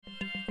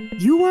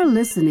You are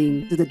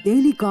listening to the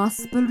Daily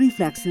Gospel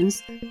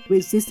Reflections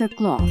with Sister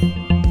Cloth.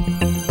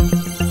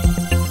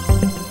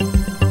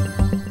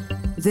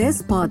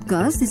 This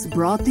podcast is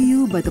brought to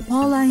you by the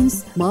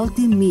Paulines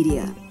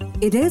Multimedia.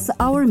 It is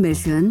our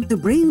mission to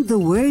bring the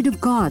Word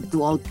of God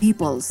to all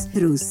peoples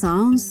through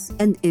sounds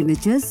and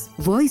images,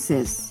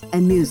 voices,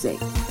 and music.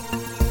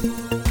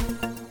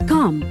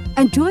 Come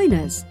and join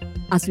us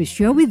as we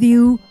share with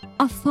you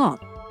a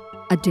thought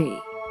a day.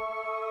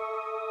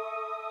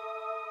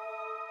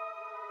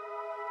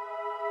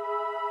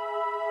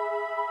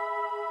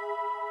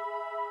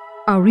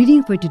 Our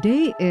reading for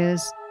today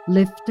is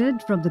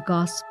lifted from the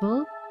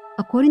Gospel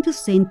according to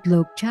St.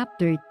 Luke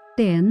chapter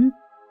 10,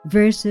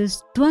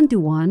 verses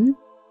 21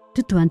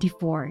 to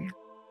 24.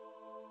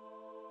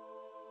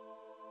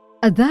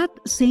 At that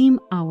same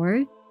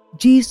hour,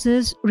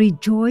 Jesus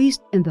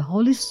rejoiced in the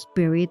Holy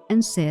Spirit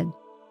and said,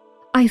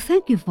 I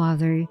thank you,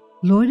 Father,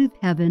 Lord of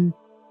heaven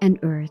and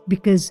earth,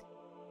 because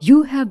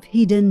you have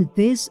hidden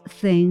these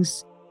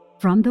things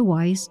from the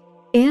wise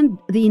and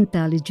the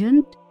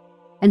intelligent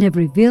and have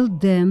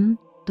revealed them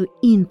to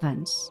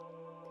infants.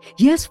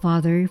 Yes,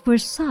 Father, for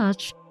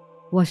such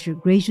was your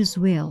gracious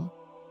will.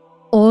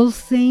 All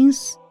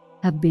things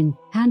have been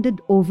handed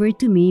over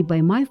to me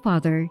by my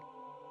Father,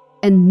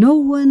 and no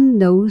one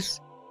knows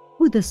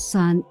who the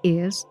Son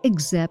is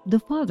except the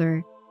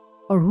Father,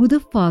 or who the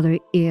Father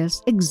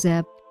is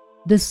except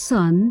the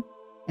Son,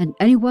 and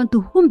anyone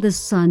to whom the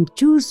Son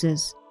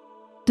chooses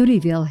to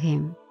reveal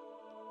him.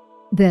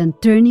 Then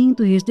turning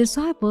to his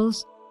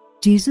disciples,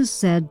 Jesus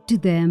said to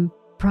them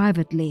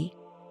privately,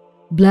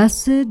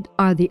 Blessed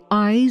are the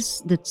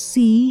eyes that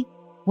see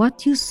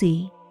what you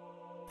see.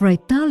 For I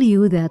tell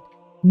you that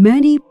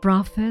many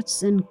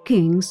prophets and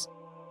kings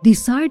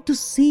desired to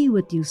see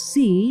what you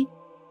see,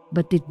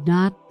 but did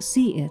not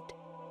see it,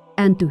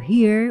 and to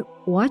hear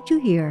what you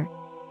hear,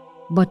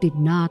 but did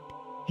not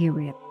hear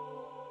it.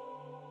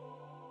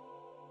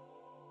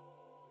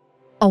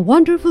 A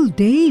wonderful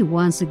day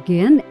once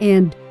again,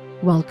 and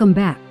welcome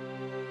back.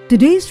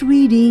 Today's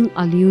reading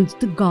alludes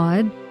to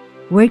God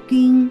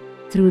working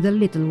through the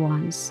little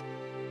ones.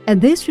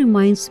 And this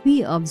reminds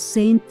me of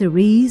Saint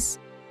Therese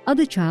of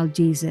the Child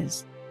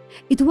Jesus.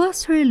 It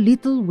was her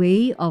little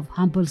way of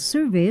humble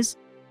service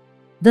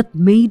that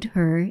made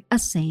her a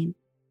saint.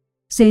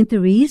 Saint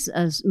Therese,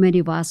 as many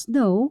of us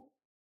know,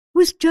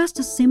 was just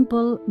a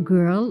simple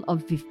girl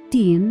of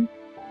 15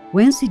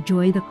 when she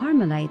joined the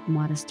Carmelite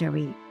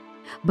monastery.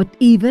 But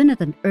even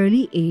at an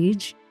early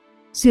age,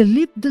 she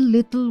lived the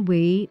little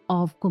way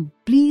of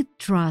complete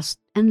trust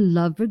and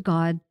love for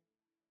God,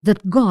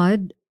 that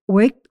God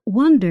worked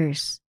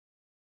wonders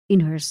in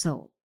her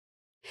soul.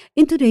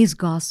 In today's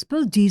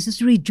Gospel,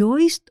 Jesus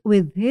rejoiced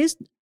with his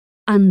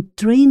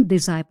untrained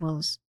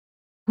disciples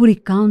who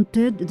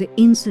recounted the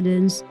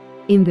incidents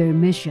in their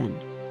mission.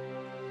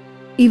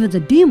 Even the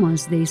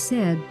demons, they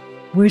said,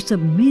 were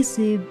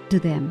submissive to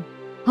them.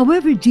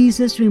 However,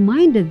 Jesus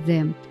reminded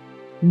them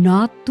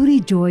not to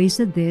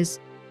rejoice at this,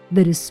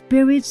 that the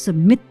spirits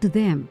submit to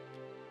them,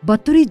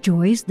 but to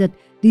rejoice that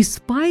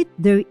despite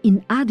their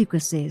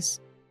inadequacies,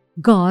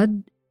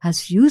 God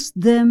has used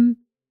them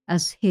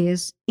as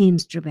his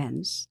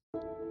instruments.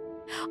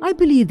 I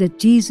believe that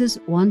Jesus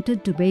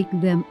wanted to make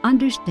them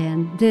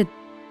understand that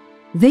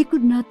they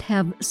could not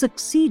have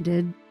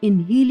succeeded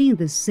in healing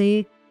the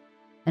sick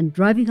and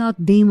driving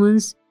out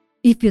demons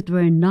if it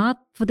were not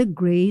for the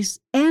grace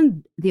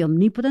and the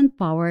omnipotent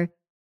power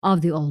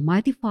of the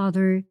Almighty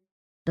Father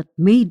that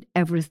made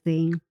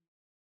everything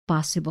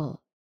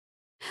possible.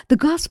 The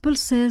Gospel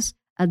says,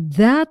 at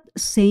that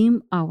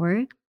same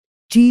hour,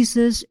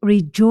 Jesus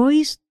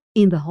rejoiced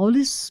in the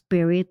Holy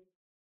Spirit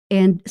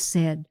and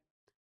said,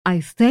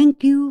 I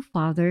thank you,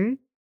 Father,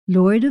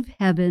 Lord of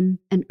heaven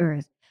and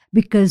earth,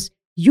 because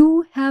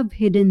you have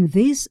hidden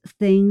these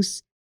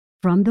things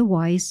from the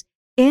wise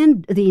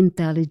and the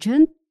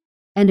intelligent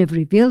and have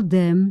revealed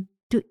them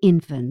to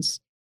infants.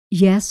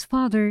 Yes,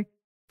 Father,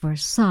 for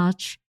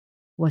such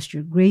was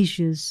your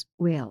gracious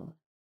will.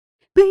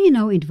 May I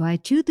now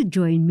invite you to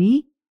join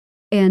me,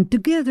 and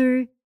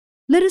together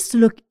let us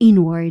look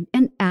inward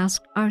and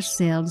ask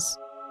ourselves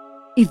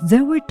if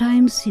there were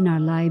times in our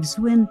lives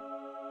when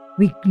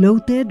we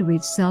gloated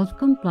with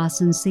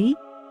self-complacency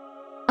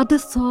at the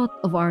thought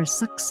of our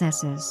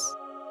successes.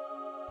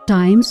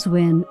 Times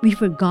when we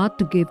forgot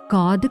to give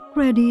God the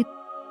credit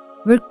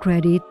where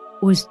credit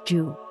was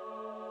due.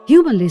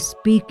 Humanly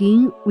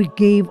speaking, we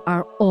gave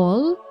our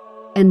all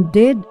and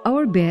did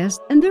our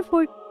best, and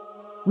therefore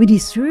we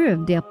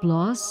deserve the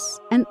applause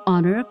and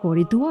honor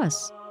accorded to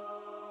us.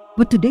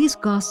 But today's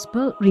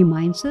Gospel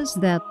reminds us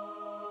that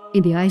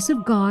in the eyes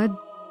of God,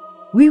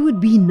 we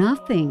would be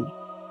nothing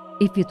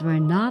if it were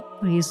not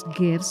for his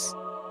gifts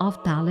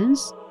of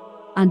talents,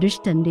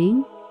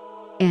 understanding,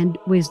 and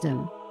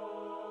wisdom.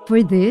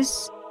 For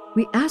this,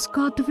 we ask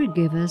God to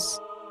forgive us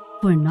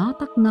for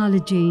not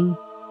acknowledging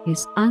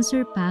his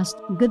unsurpassed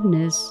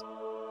goodness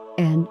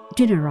and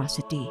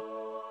generosity.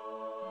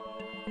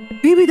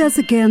 Be with us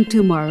again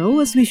tomorrow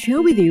as we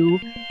share with you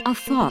a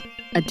thought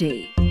a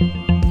day.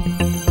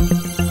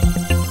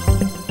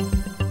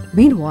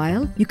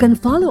 Meanwhile, you can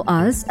follow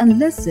us and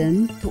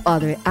listen to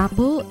other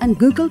Apple and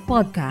Google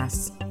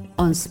podcasts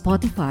on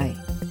Spotify,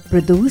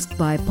 produced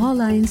by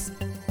Pauline's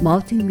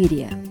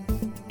Multimedia.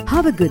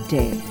 Have a good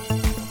day.